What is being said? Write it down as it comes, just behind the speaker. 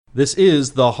This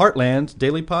is the Heartland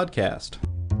Daily Podcast.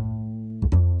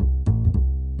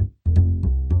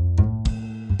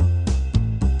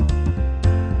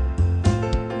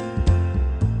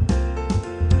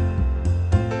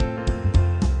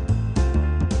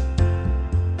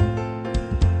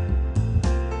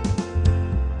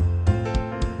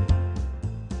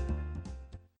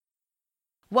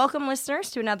 Welcome,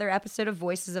 listeners, to another episode of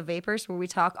Voices of Vapors, where we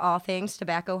talk all things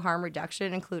tobacco harm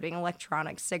reduction, including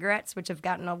electronic cigarettes, which have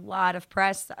gotten a lot of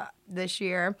press this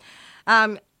year.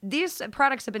 These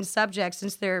products have been subject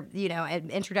since their,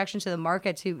 introduction to the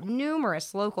market to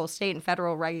numerous local, state, and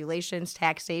federal regulations,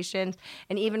 taxation,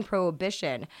 and even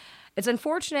prohibition. It's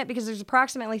unfortunate because there's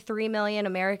approximately 3 million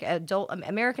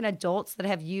American adults that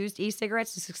have used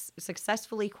e-cigarettes to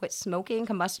successfully quit smoking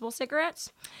combustible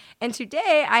cigarettes. And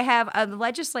today I have a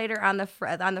legislator on the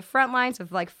front lines of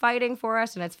fighting for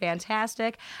us, and it's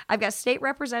fantastic. I've got State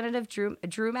Representative Drew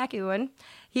McEwen.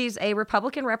 He's a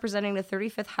Republican representing the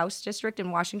 35th House District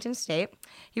in Washington State.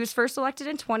 He was first elected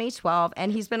in 2012,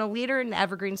 and he's been a leader in the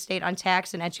Evergreen State on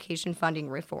tax and education funding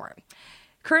reform.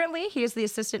 Currently, he is the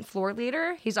assistant floor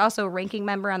leader. He's also a ranking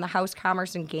member on the House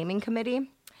Commerce and Gaming Committee.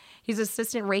 He's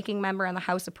assistant ranking member on the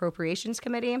House Appropriations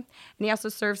Committee, and he also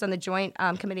serves on the Joint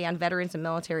Committee on Veterans and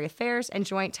Military Affairs and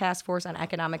Joint Task Force on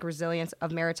Economic Resilience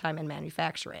of Maritime and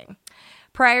Manufacturing.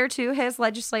 Prior to his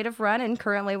legislative run and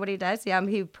currently what he does,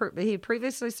 he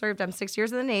previously served 6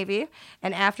 years in the Navy,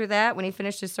 and after that, when he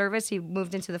finished his service, he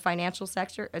moved into the financial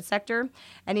sector,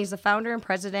 and he's the founder and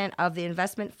president of the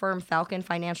investment firm Falcon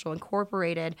Financial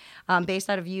Incorporated, based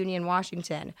out of Union,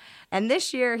 Washington. And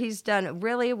this year, he's done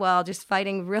really well just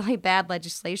fighting really bad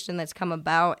legislation that's come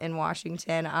about in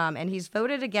Washington, and he's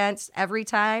voted against every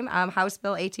time House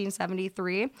Bill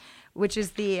 1873, which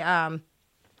is the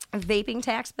vaping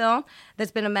tax bill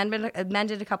that's been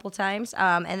amended a couple times.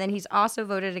 And then he's also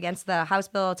voted against the House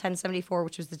Bill 1074,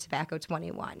 which was the Tobacco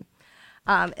 21.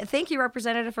 Thank you,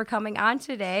 Representative, for coming on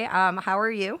today. How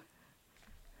are you?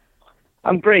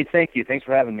 I'm great. Thank you. Thanks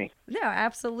for having me. No,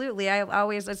 absolutely.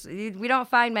 We don't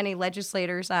find many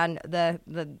legislators on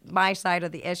my side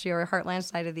of the issue or Heartland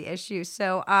side of the issue.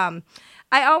 So I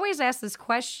always ask this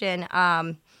question,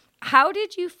 how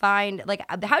did you find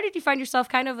yourself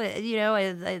kind of a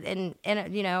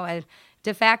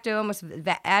de facto almost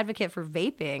advocate for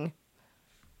vaping?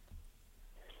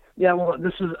 Yeah, well,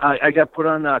 I got put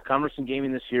on Commerce and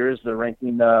Gaming this year as the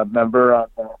ranking member on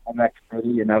that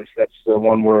committee, and obviously that's the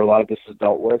one where a lot of this is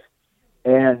dealt with.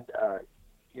 And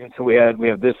so we have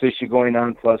this issue going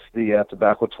on, plus the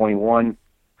Tobacco 21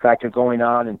 factor going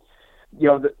on, and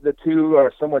the two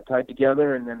are somewhat tied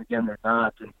together, and then again they're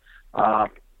not. And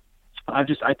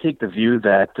I take the view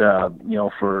that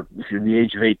if you're the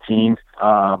age of 18,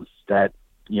 that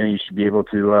you should be able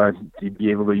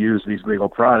to use these legal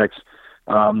products.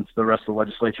 The rest of the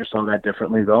legislature saw that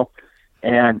differently, though,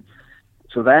 and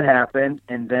so that happened.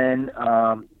 And then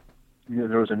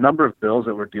there was a number of bills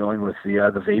that were dealing with the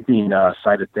vaping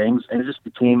side of things, and it just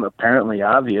became apparently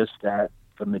obvious that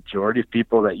the majority of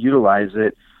people that utilize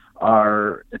it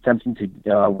are attempting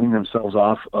to wean themselves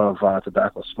off of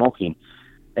tobacco smoking.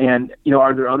 And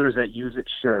are there others that use it?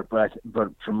 Sure, but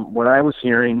from what I was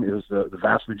hearing, it was the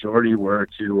vast majority were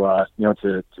to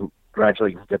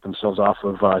gradually get themselves off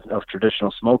of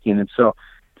traditional smoking. And so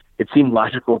it seemed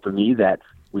logical to me that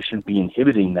we shouldn't be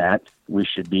inhibiting that. We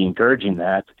should be encouraging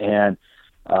that. And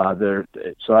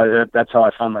that's how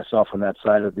I found myself on that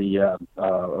side of the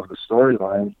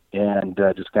storyline, and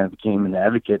just kind of became an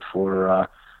advocate for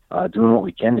doing what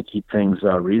we can to keep things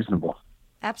reasonable.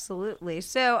 Absolutely.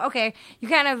 So, okay, you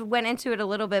kind of went into it a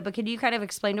little bit, but could you kind of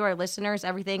explain to our listeners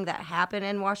everything that happened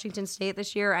in Washington State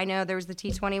this year? I know there was the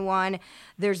T21,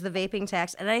 there's the vaping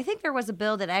tax, and I think there was a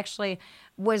bill that actually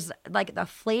was like the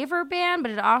flavor ban,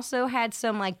 but it also had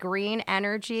some green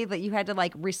energy that you had to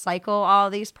recycle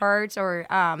all these parts, or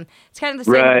it's kind of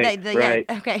the same. Right.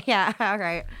 Yeah, okay. Yeah. All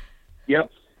right. Yep.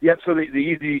 So the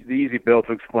easy bill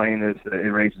to explain is it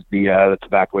raises the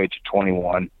tobacco age to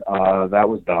 21. That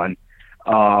was done.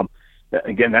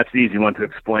 Again, that's the easy one to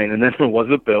explain. And then there was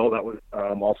a bill that was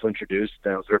also introduced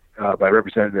that was by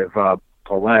Representative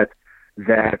Paulette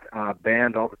that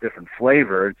banned all the different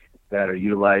flavors that are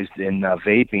utilized in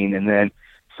vaping, and then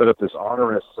set up this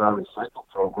onerous recycle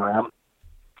program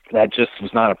that just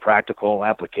was not a practical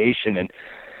application. And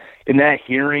in that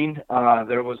hearing,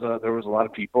 there was a lot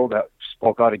of people that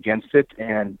spoke out against it,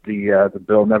 and the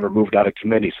bill never moved out of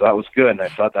committee. So that was good, and I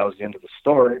thought that was the end of the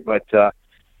story. But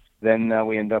then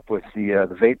we end up with the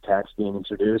vape tax being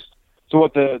introduced. So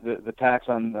what the tax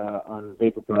on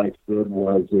vapor products did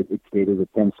was it created a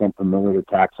 10 cent per milliliter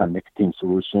tax on nicotine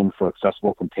solution for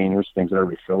accessible containers, things that are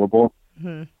refillable.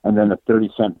 and then a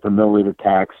 30-cent per milliliter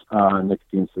tax on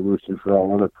nicotine solution for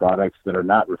all other products that are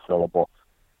not refillable.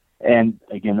 And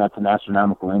again, that's an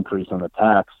astronomical increase on the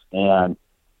tax, and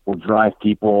will drive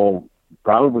people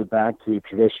probably back to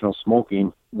traditional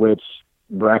smoking, which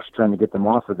we're actually trying to get them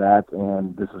off of that.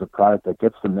 And this is a product that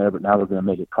gets them there, but now we're going to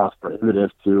make it cost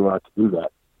prohibitive to do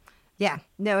that. Yeah,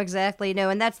 no, exactly. No,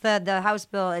 and that's the House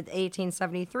bill at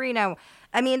 1873. Now,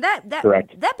 I mean,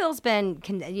 Correct. that bill's been,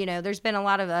 there's been a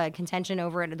lot of contention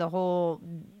over it the whole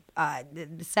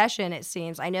session, it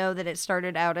seems. I know that it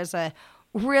started out as a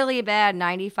really bad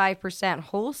 95%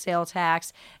 wholesale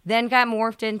tax, then got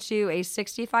morphed into a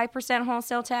 65%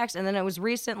 wholesale tax, and then it was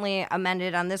recently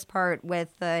amended on this part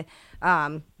with the,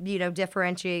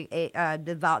 differentiate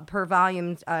the per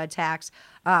volume tax.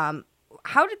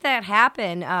 How did that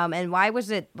happen? And why was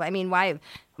it? I mean, why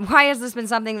has this been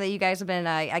something that you guys have been,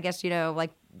 I guess,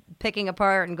 like picking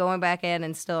apart and going back in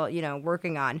and still,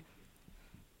 working on?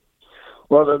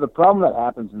 Well, the problem that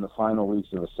happens in the final weeks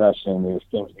of a session is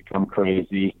things become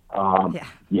crazy.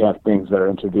 You have things that are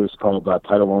introduced called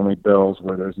title-only bills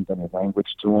where there isn't any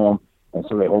language to them, and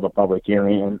so they hold a public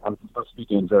hearing. And I'm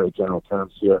speaking in very general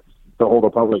terms here. They'll hold a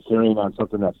public hearing on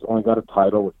something that's only got a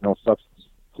title with no substance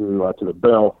to the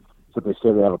bill. So they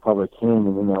say they have a public hearing,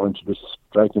 and then they'll introduce a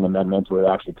striking amendment where they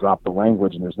actually drop the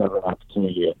language, and there's never an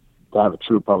opportunity to have a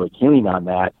true public hearing on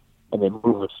that, and they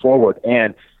move it forward.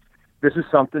 And this is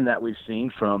something that we've seen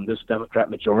from this Democrat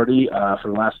majority for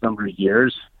the last number of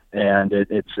years, and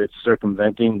it's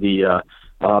circumventing the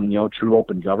true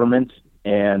open government.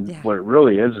 And what it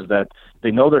really is that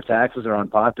they know their taxes are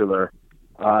unpopular,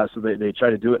 so they try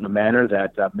to do it in a manner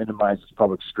that minimizes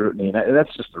public scrutiny, and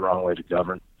that's just the wrong way to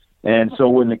govern. And so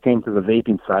when it came to the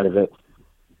vaping side of it,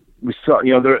 we saw,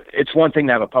 it's one thing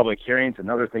to have a public hearing, it's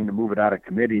another thing to move it out of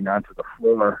committee and onto the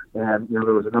floor. And, there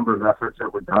was a number of efforts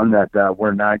that were done that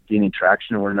were not gaining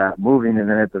traction and were not moving. And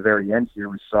then at the very end here,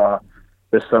 we saw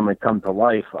this suddenly come to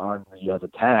life on the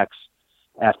tax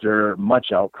after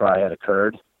much outcry had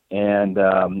occurred. And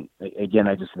again,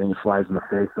 I just think it flies in the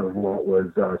face of what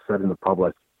was said in the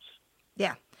public.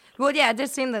 Yeah. Well, yeah, it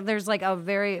does seem that there's like a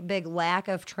very big lack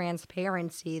of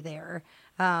transparency there.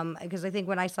 Because I think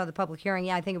when I saw the public hearing,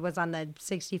 I think it was on the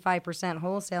 65%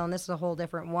 wholesale, and this is a whole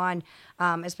different one,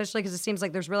 especially because it seems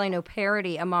like there's really no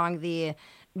parity among the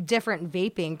different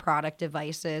vaping product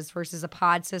devices versus a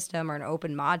pod system or an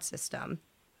open mod system.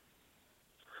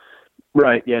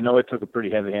 Right. Yeah, no, it took a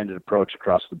pretty heavy-handed approach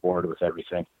across the board with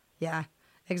everything. Yeah,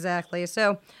 exactly.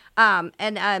 So, so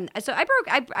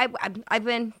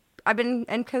I've been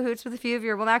in cahoots with a few of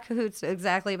your, well, not cahoots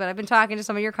exactly, but I've been talking to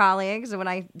some of your colleagues when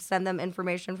I send them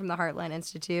information from the Heartland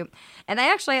Institute. And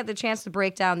I actually had the chance to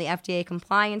break down the FDA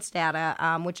compliance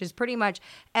data, which is pretty much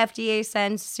FDA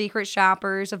sends secret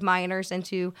shoppers of minors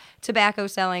into tobacco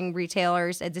selling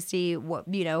retailers to see what,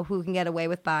 who can get away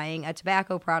with buying a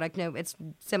tobacco product. It's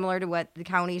similar to what the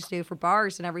counties do for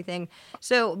bars and everything.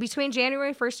 So between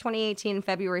January 1st, 2018 and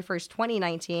February 1st,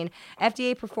 2019,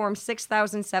 FDA performed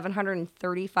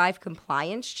 6,735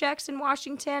 compliance checks in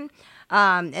Washington,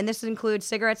 and this includes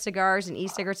cigarettes, cigars, and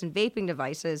e-cigarettes and vaping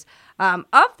devices.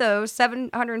 Of those,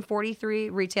 743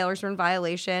 retailers were in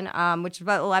violation, which is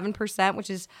about 11%, which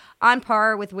is on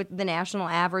par with what the national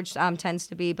average tends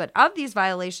to be. But of these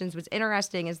violations, what's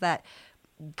interesting is that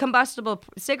combustible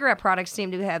cigarette products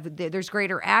seem to have, there's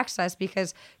greater access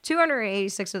because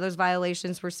 286 of those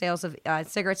violations were sales of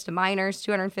cigarettes to minors,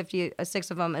 256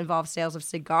 of them involved sales of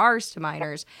cigars to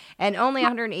minors, and only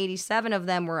 187 of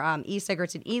them were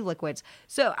e-cigarettes and e-liquids.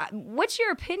 So what's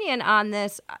your opinion on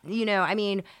this?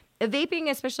 Vaping,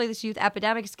 especially this youth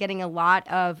epidemic, is getting a lot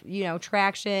of,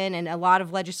 traction and a lot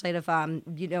of legislative,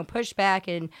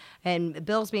 pushback and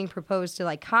bills being proposed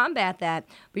to combat that.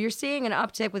 But you're seeing an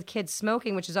uptick with kids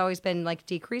smoking, which has always been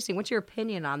decreasing. What's your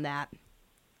opinion on that?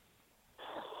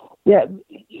 Yeah,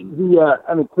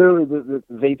 clearly the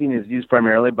vaping is used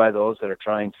primarily by those that are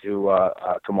trying to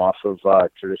come off of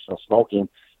traditional smoking.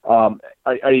 Are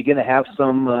you going to have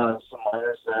some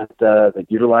minors that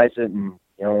utilize it and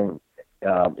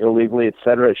illegally, et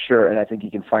cetera? Sure, and I think you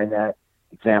can find that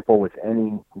example with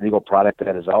any legal product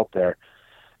that is out there.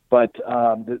 But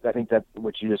I think that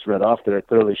what you just read off there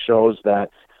clearly shows that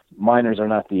minors are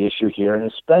not the issue here,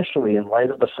 and especially in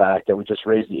light of the fact that we just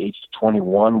raised the age to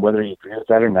 21, whether you agree with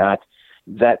that or not,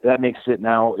 that makes it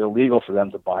now illegal for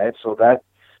them to buy it. So that,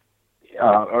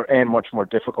 and much more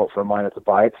difficult for a minor to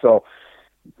buy it. So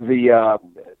the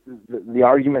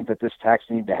argument that this tax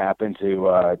needs to happen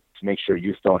to make sure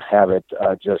youth don't have it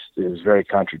just is very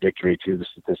contradictory to the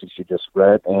statistics you just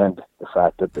read and the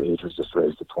fact that the age was just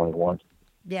raised to 21.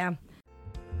 Yeah.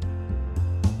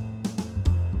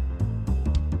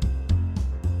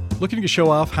 Looking to show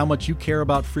off how much you care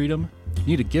about freedom?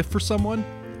 Need a gift for someone?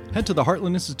 Head to the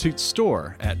Heartland Institute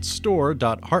store at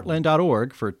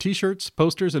store.heartland.org for t-shirts,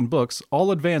 posters, and books,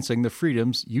 all advancing the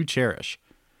freedoms you cherish.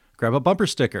 Grab a bumper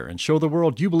sticker and show the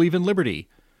world you believe in liberty.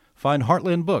 Find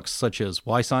Heartland books such as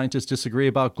Why Scientists Disagree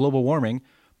About Global Warming,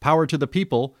 Power to the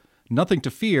People, Nothing to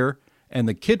Fear, and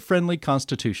the Kid-Friendly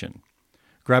Constitution.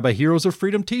 Grab a Heroes of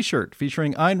Freedom t-shirt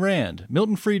featuring Ayn Rand,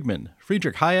 Milton Friedman,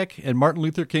 Friedrich Hayek, and Martin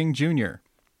Luther King Jr.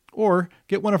 Or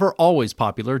get one of our always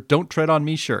popular Don't Tread on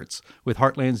Me shirts with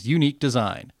Heartland's unique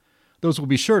design. Those will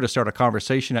be sure to start a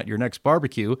conversation at your next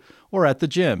barbecue or at the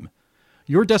gym.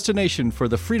 Your destination for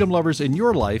the freedom lovers in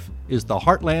your life is the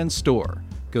Heartland Store.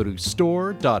 Go to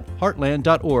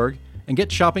store.heartland.org and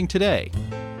get shopping today.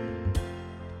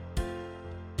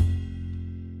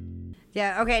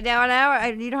 Yeah. Okay. Now,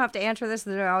 you don't have to answer this.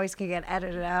 It always can get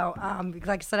edited out. Because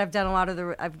like I said, I've done a lot of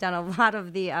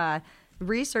the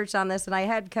research on this, and I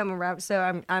had come around.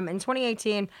 So I'm in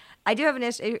 2018. I do have an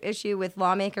issue with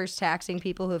lawmakers taxing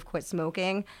people who have quit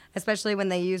smoking, especially when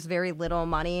they use very little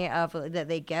money that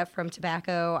they get from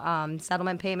tobacco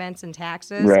settlement payments and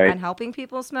taxes on helping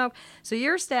people smoke. So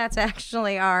your stats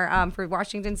actually are for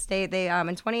Washington State. They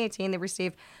in 2018 they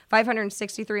received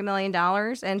 $563 million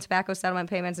in tobacco settlement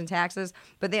payments and taxes,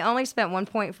 but they only spent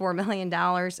 $1.4 million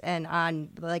on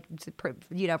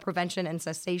prevention and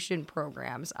cessation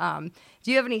programs. Do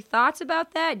you have any thoughts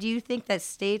about that? Do you think that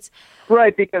states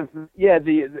because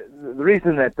the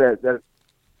reason that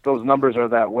those numbers are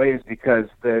that way is because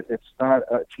it's not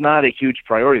a huge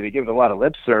priority. They give it a lot of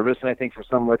lip service, and I think for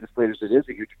some legislators it is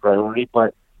a huge priority.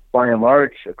 But by and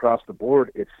large, across the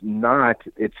board, it's not.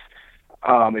 It's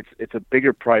a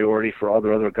bigger priority for all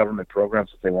the other government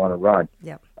programs that they want to run.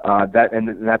 Yeah.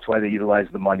 That's why they utilize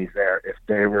the money there. If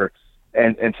they were,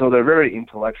 and so they're very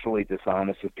intellectually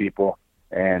dishonest with people,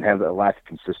 and have a lack of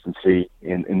consistency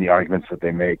in the arguments that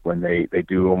they make when they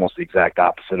do almost the exact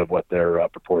opposite of what they're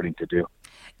purporting to do.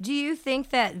 Do you think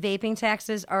that vaping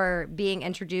taxes are being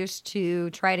introduced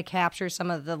to try to capture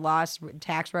some of the lost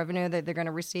tax revenue that they're going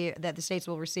to receive, that the states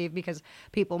will receive because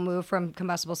people move from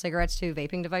combustible cigarettes to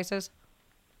vaping devices?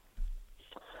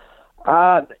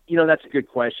 That's a good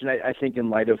question. I think in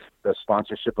light of the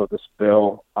sponsorship of this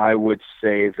bill, I would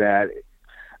say that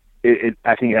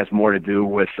I think it has more to do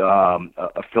with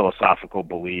a philosophical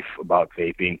belief about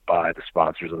vaping by the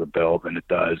sponsors of the bill than it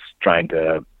does trying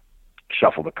to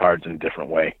shuffle the cards in a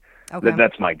different way. Okay.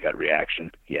 That's my gut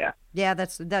reaction. Yeah. Yeah,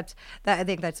 that's I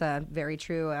think that's very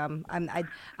true. I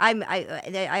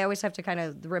always have to kind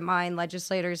of remind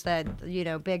legislators that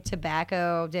big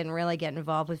tobacco didn't really get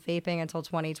involved with vaping until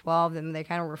 2012, and they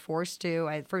kind of were forced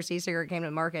to. First e-cigarette came to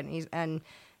the market, and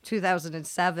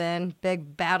 2007,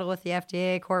 big battle with the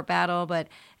FDA, court battle, but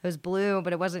it was blue.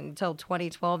 But it wasn't until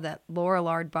 2012 that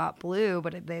Lorillard bought blue.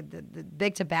 But the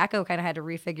big tobacco kind of had to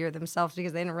refigure themselves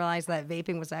because they didn't realize that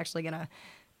vaping was actually going to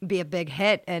be a big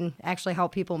hit and actually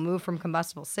help people move from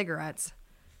combustible cigarettes.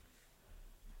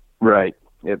 Yeah,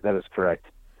 that is correct.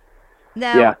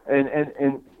 Now, yeah,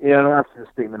 and that's a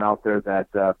statement out there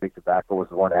that big tobacco was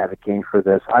the one advocating for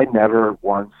this. I never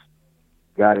once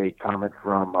got a comment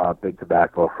from big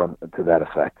tobacco to that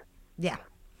effect. Yeah.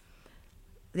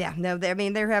 No,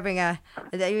 they're having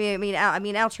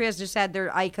Altria's just had their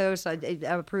IQOS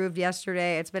approved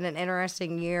yesterday. It's been an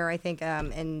interesting year, I think,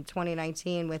 in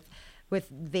 2019 with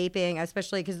vaping,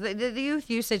 especially because the youth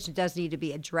usage does need to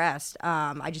be addressed.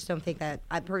 I just don't think that,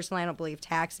 I don't believe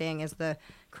taxing is the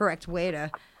correct way to,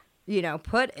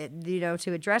 put it,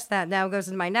 to address that. Now goes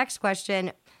into my next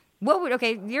question.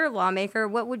 You're a lawmaker.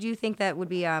 What would you think that would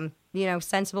be,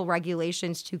 sensible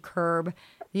regulations to curb,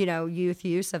 youth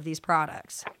use of these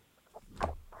products?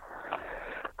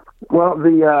 Well,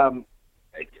 the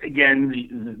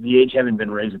age having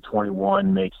been raised at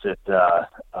 21 makes it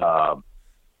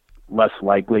less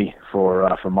likely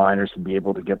for minors to be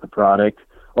able to get the product.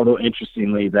 Although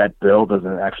interestingly, that bill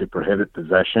doesn't actually prohibit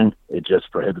possession; it just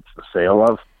prohibits the sale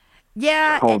of.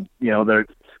 Yeah. So, they're.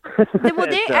 Well,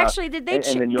 did they?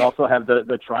 And then you also have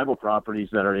the tribal properties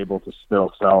that are able to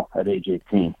still sell at age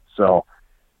 18. So,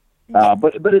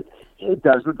 but it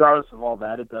does, regardless of all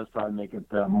that, it does probably make it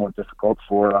more difficult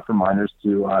for minors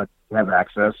to have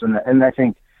access. And I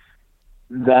think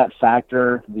that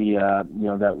factor,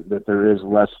 that there is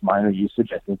less minor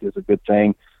usage, I think is a good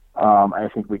thing. I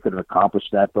think we could have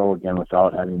accomplished that though, again,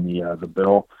 without having the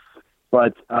bill.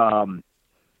 But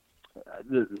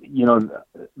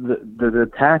the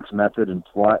tax method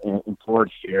employed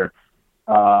here,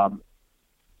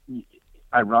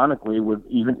 ironically, would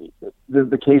even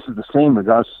the case is the same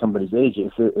regardless of somebody's age.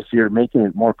 If you're making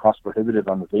it more cost prohibitive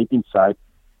on the vaping side,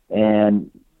 and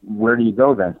where do you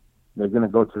go then? they're going to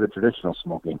go to the traditional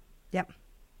smoking. Yep.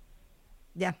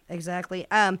 Yeah, exactly.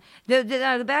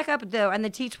 The backup though, and the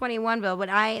T21 bill. When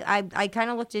I kind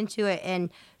of looked into it, and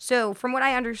so from what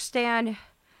I understand,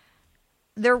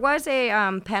 there was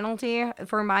a penalty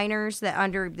for minors that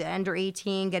under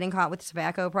 18 getting caught with a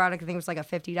tobacco product. I think it was like a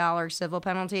 $50 civil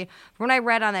penalty. From what I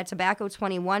read on that Tobacco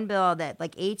 21 bill, that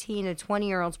like 18 to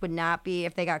 20-year-olds would not be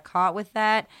if they got caught with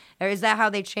that. Or is that how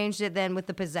they changed it then with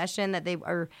the possession that they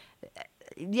are?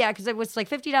 Yeah, because it was like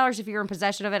 $50 if you were in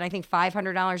possession of it. And I think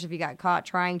 $500 if you got caught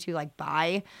trying to like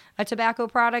buy a tobacco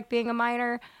product being a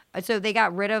minor. So they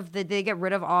get rid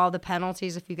of all the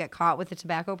penalties if you get caught with a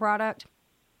tobacco product.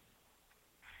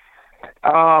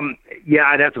 Yeah,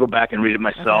 I'd have to go back and read it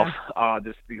myself,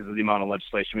 just because of the amount of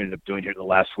legislation we ended up doing here the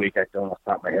last week. I don't off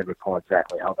the top of my head recall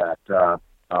exactly how that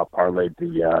parlayed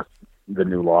the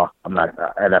new law.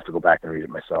 I'd have to go back and read it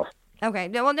myself. Okay.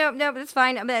 No, that's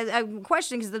fine. I'm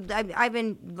questioning because I've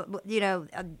been,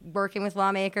 working with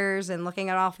lawmakers and looking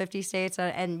at all 50 states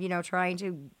and trying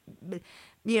to,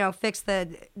 fix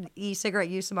the e-cigarette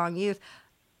use among youth.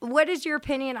 What is your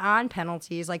opinion on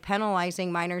penalties, like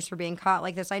penalizing minors for being caught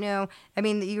like this?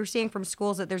 You're seeing from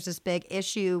schools that there's this big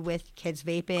issue with kids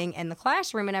vaping in the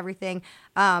classroom and everything.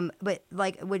 But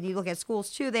like when you look at schools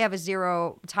too, they have a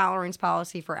zero tolerance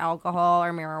policy for alcohol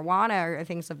or marijuana or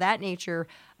things of that nature.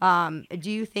 Do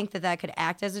you think that could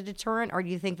act as a deterrent, or do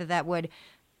you think that would,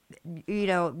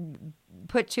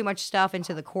 put too much stuff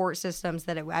into the court systems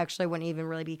that it actually wouldn't even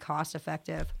really be cost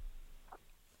effective?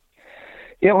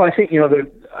 Yeah, well, I think, to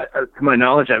my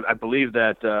knowledge, I believe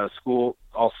that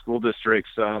all school districts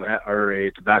are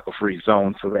a tobacco-free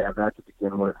zone, so they have that to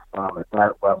begin with at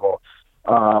that level.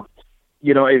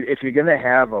 If you're going to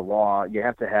have a law, you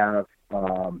have to have,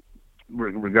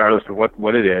 regardless of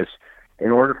what it is, in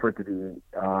order for it to be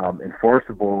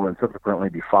enforceable and subsequently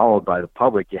be followed by the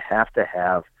public, you have to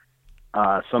have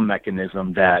some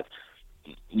mechanism that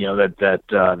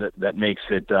that makes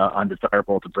it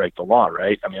undesirable to break the law,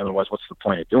 right? Otherwise, what's the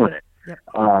point of doing it? Yep.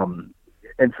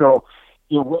 And so,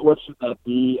 what should that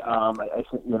be? I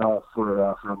think, for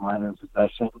a minor in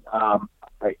possession. I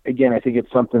think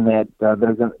it's something that they're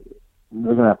gonna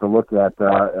have to look at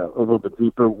a little bit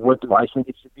deeper. What do I think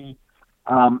it should be?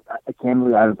 I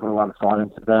haven't put a lot of thought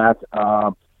into that.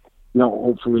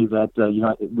 Hopefully that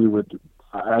we would.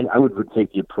 I would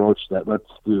take the approach that let's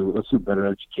do better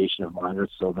education of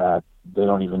minors so that they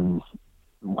don't even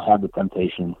have the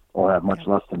temptation or have much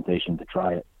less temptation to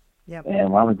try it. Yep.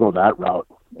 And why don't we go that route?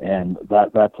 And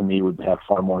that to me would have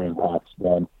far more impact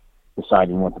than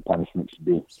deciding what the punishment should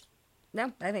be.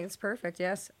 No, I think it's perfect.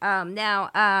 Yes.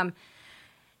 Now,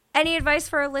 any advice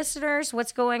for our listeners?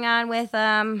 What's going on with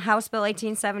House Bill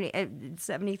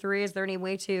 1873? Is there any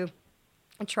way to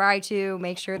try to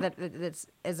make sure that this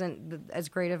isn't as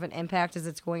great of an impact as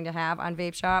it's going to have on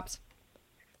vape shops?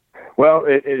 Well,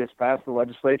 it has passed the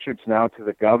legislature. It's now to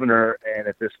the governor, and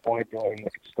at this point, the only thing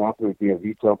that could stop it would be a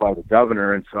veto by the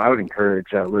governor. And so I would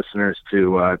encourage listeners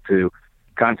to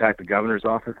contact the governor's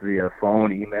office via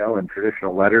phone, email, and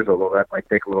traditional letters, although that might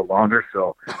take a little longer.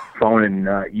 So phone and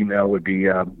email would be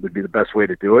the best way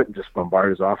to do it, and just bombard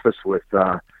his office with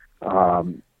the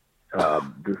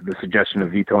suggestion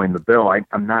of vetoing the bill. I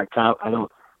don't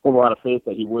hold a lot of faith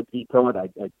that he would veto it. I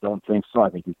don't think so. I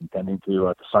think he's intending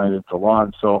to sign it into law.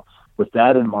 And so with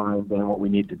that in mind, then what we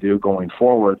need to do going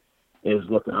forward is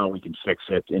look at how we can fix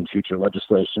it in future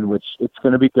legislation, which it's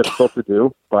going to be difficult to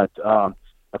do, but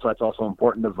that's why it's also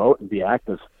important to vote and be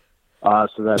active so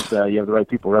that you have the right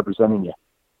people representing you.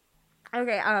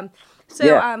 Okay.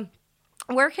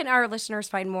 Where can our listeners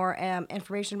find more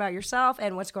information about yourself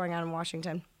and what's going on in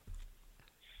Washington?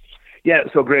 Yeah,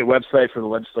 so a great website for the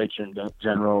legislature in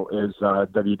general is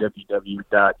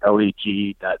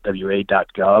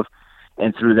www.leg.wa.gov.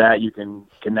 And through that, you can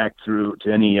connect through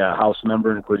to any House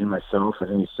member, including myself,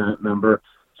 and any Senate member.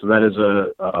 So that is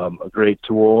a great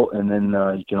tool. And then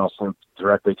you can also link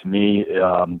directly to me.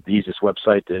 The easiest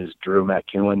website is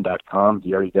drewmackewen.com,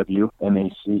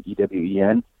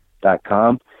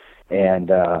 DrewMacewen.com.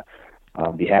 And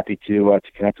I'll be happy to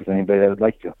connect with anybody that would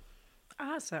like to.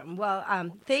 Awesome. Well,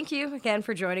 thank you again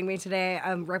for joining me today.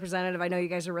 Representative, I know you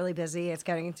guys are really busy. It's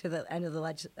getting into the end of the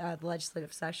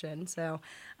legislative session. So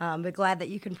but glad that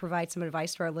you can provide some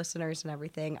advice to our listeners and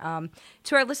everything.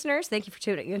 To our listeners, thank you for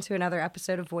tuning into another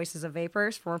episode of Voices of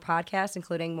Vapors. For more podcasts,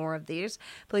 including more of these,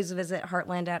 please visit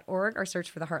heartland.org or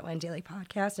search for the Heartland Daily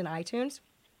Podcast in iTunes.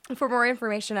 For more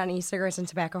information on e-cigarettes and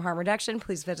tobacco harm reduction,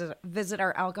 please visit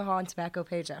our alcohol and tobacco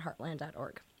page at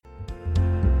heartland.org.